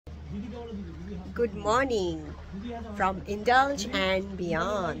Good morning from Indulge and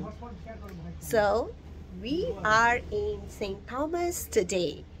Beyond. So, we are in St. Thomas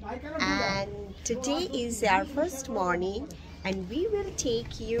today, and today is our first morning, and we will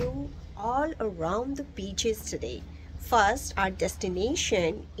take you all around the beaches today. First, our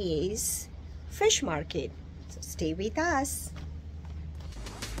destination is Fish Market, so stay with us.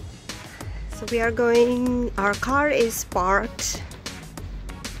 So we are going, our car is parked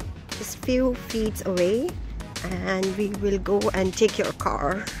just few feet away, and we will go and take your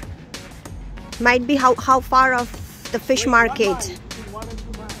car. Might be how far of the fish market?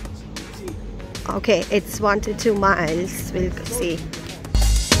 Okay, it's 1 to 2 miles. We'll see.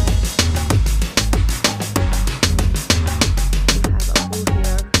 We have a pool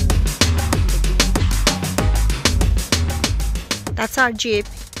here. That's our Jeep.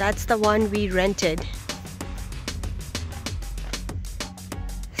 That's the one we rented.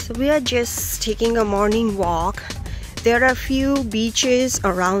 So we are just taking a morning walk. There are a few beaches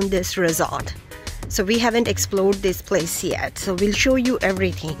around this resort. So we haven't explored this place yet. So we'll show you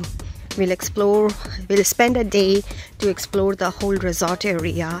everything. We'll spend a day to explore the whole resort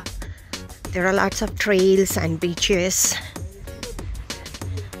area. There are lots of trails and beaches.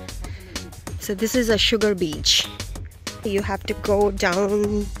 So this is a sugar beach. You have to go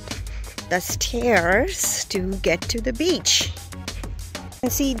down the stairs to get to the beach. You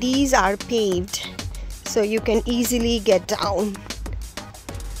can see these are paved, so you can easily get down.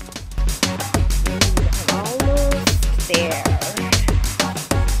 Almost there.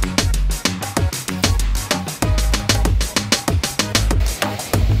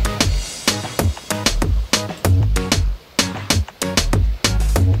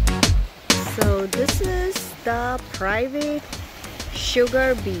 So this is the private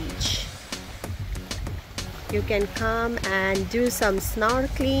sugar beach. You can come and do some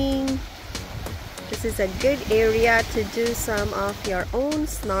snorkeling. This is a good area to do some of your own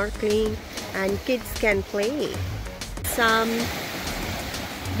snorkeling, and kids can play. Some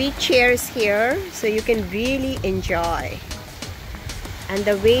beach chairs here, so you can really enjoy. And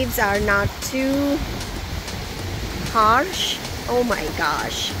the waves are not too harsh. Oh my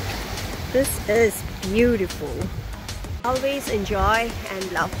gosh, this is beautiful. Always enjoy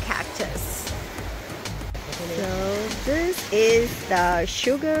and love cactus. So this is the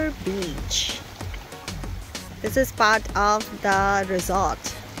Sugar Beach. This is part of the resort.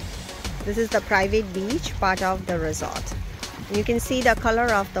 This is the private beach, part of the resort. You can see the color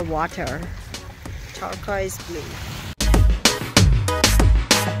of the water, turquoise blue.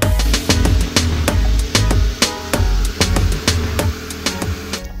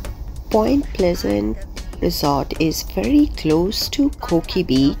 Point Pleasant Resort is very close to Coki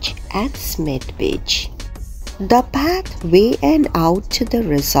Beach and Smith Beach. The path way and out to the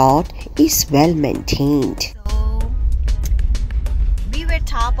resort is well maintained. So we were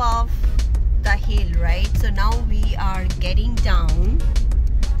top of the hill, right? So now we are getting down,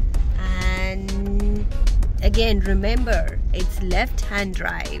 and again remember, it's left-hand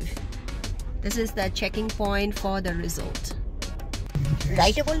drive. This is the checking point for the resort.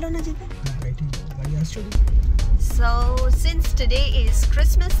 Right? So since today is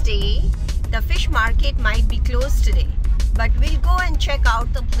Christmas Day, the fish market might be closed today, but we'll go and check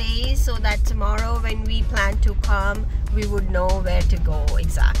out the place so that tomorrow when we plan to come, we would know where to go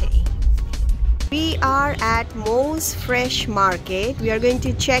exactly. We are at Moe's Fresh Market. We are going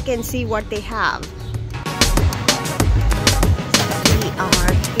to check and see what they have. We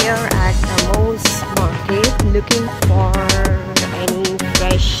are here at the Moe's Market looking for any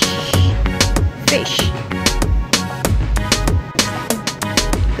fresh fish.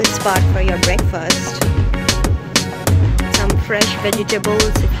 Good spot for your breakfast. Some fresh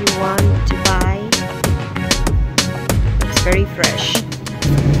vegetables if you want to buy. It's very fresh.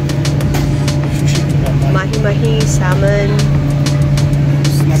 Mahi-mahi, salmon,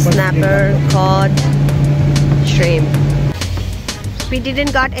 snapper, cod, shrimp. We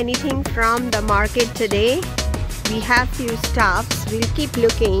didn't got anything from the market today. We have few stops. We'll keep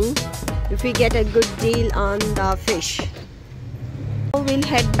looking if we get a good deal on the fish. We'll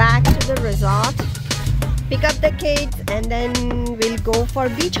head back to the resort, pick up the kids, and then we'll go for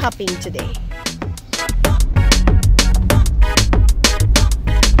beach hopping today.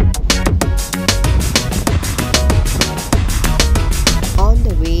 On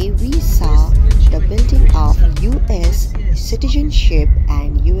the way, we saw the building of U.S. Citizenship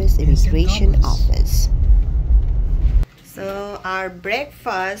and U.S. Immigration Office. So our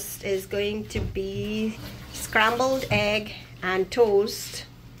breakfast is going to be scrambled egg and toast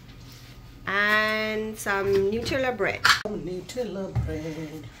and some Nutella bread. Nutella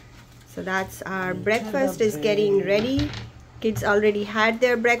bread. So that's our breakfast is getting ready. Kids already had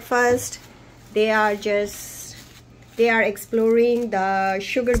their breakfast. They are exploring the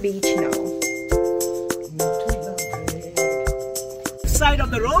sugar beach now. Side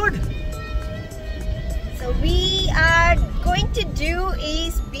of the road. So we are going to do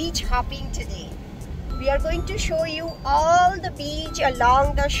is beach hopping today. We are going to show you all the beach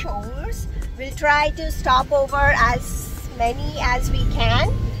along the shores. We'll try to stop over as many as we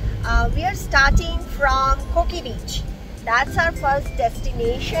can. We are starting from Coki Beach. That's our first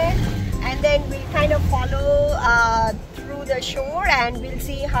destination, and then we'll kind of follow through the shore and we'll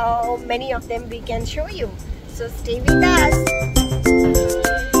see how many of them we can show you. So stay with us.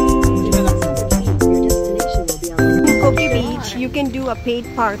 Coki Beach, you can do a paid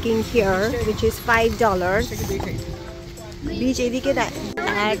parking here, which is $5. Beach edike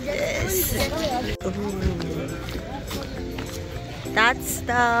that's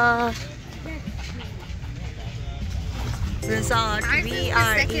the resort we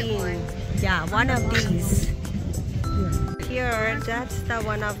are in. Yeah, one of these. Here, that's the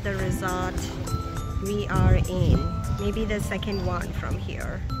one of the resort we are in. Maybe the second one from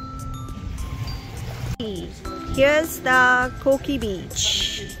here. Here's the Coki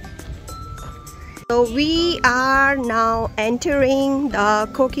Beach. So we are now entering the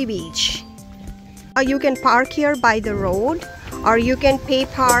Coki Beach. You can park here by the road, or you can pay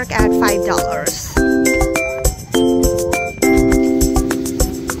park at $5.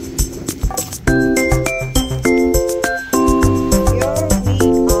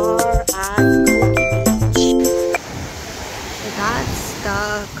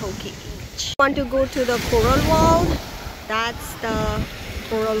 Want to go to the coral wall? That's the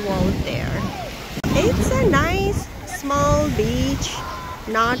coral wall there. It's a nice small beach,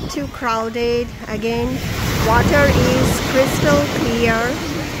 not too crowded. Again, water is crystal clear.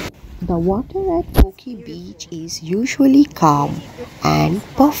 The water at Coki Beach is usually calm and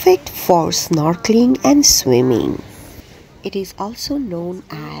perfect for snorkeling and swimming. It is also known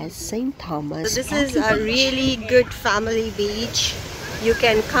as St. Thomas. So this is a really good family beach. You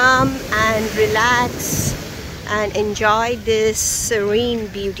can come and relax and enjoy this serene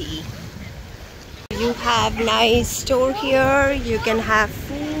beauty. You have nice store here. You can have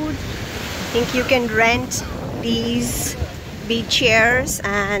food. I think you can rent these beach chairs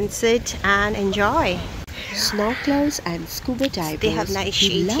and sit and enjoy. Snorkelers and scuba divers, they have nice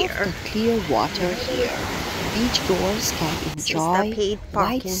shade love here. The clear water here. Beachgoers can enjoy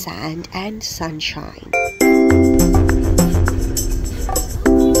white sand and sunshine.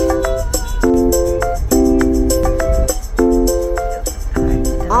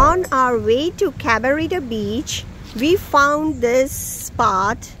 On our way to Cabrita Beach, we found this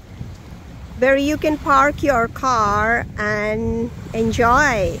spot where you can park your car and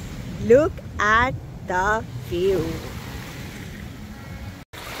enjoy. Look at the view.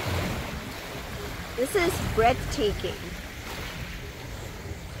 This is breathtaking.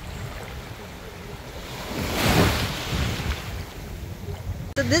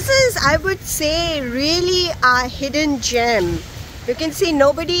 So this is, I would say, really a hidden gem. You can see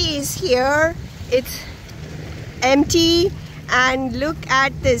nobody is here. It's empty, and look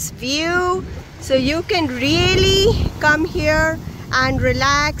at this view. So you can really come here and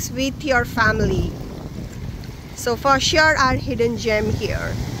relax with your family. So for sure, our hidden gem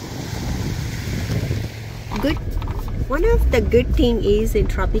here. One of the good thing is in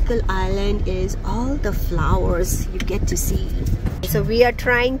tropical island is all the flowers you get to see. So we are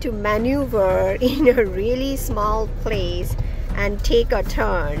trying to maneuver in a really small place and take a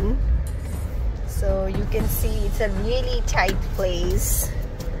turn. So you can see it's a really tight place,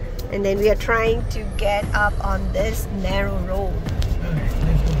 and then we are trying to get up on this narrow road.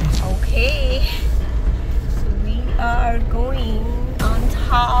 Okay, so we are going on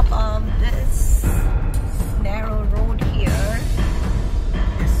top of this narrow road here.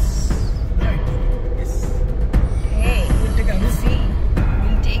 Okay, you see,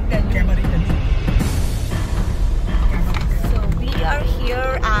 we'll take the lead. We are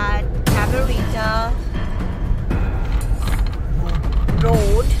here at Cabrita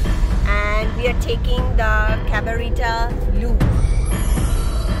Road, and we are taking the Cabrita Loop.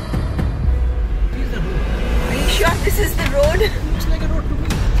 Are you sure this is the road? Looks like a road to me.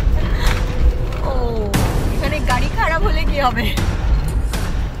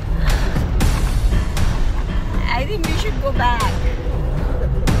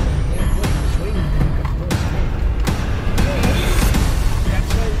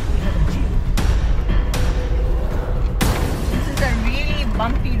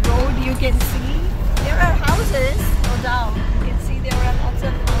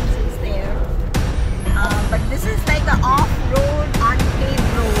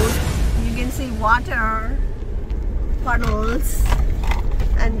 water puddles,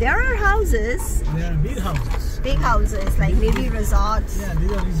 and there are houses. There are big houses. Big houses, like maybe resorts. Yeah,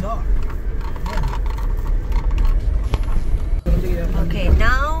 these are resorts. Okay,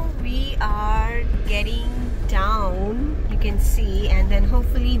 now we are getting down, you can see, and then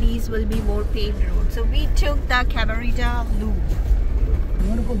hopefully these will be more paved roads. So we took the Cabrita loop. You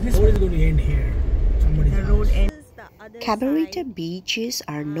want to go this way? Is going to end here. Somebody's The road house. ends. Cabrita beaches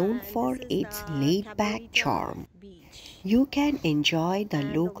are known for its laid-back charm. You can enjoy the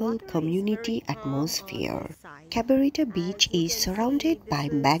local community atmosphere. Cabrita Beach is surrounded by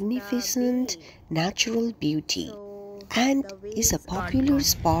magnificent natural beauty and is a popular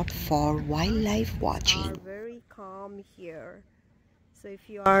spot for wildlife watching. Very calm here. So if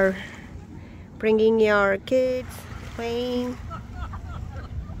you are bringing your kids playing,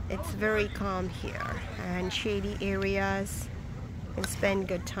 it's very calm here, and shady areas, and spend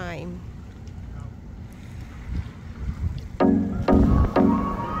good time.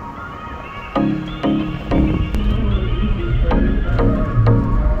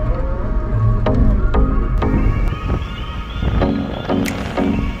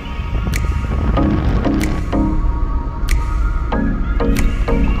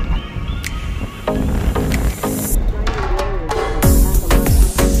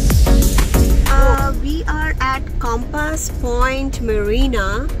 Point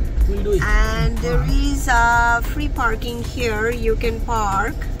Marina, and there is free parking here. You can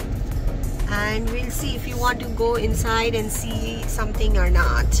park, and we'll see if you want to go inside and see something or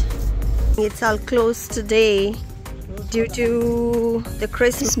not. It's all closed today due to the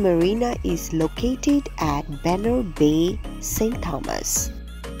Christmas. This marina is located at Banner Bay, St. Thomas.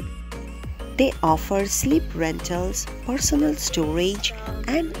 They offer sleep rentals, personal storage,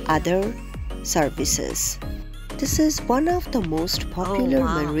 and other services. This is one of the most popular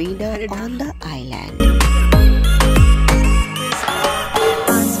marina on the island.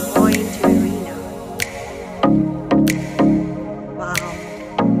 Point Marina. Wow.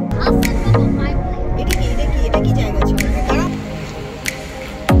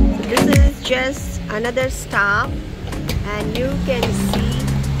 So this is just another stop, and you can see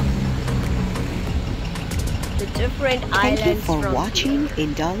the different islands. Thank you for from watching here.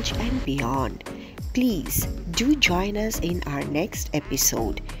 Indulge and Beyond. Please do join us in our next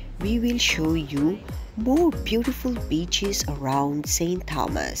episode. We will show you more beautiful beaches around St.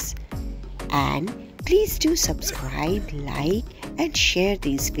 Thomas. And please do subscribe, like, and share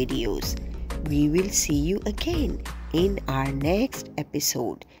these videos. We will see you again in our next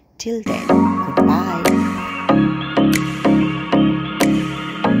episode. Till then, goodbye.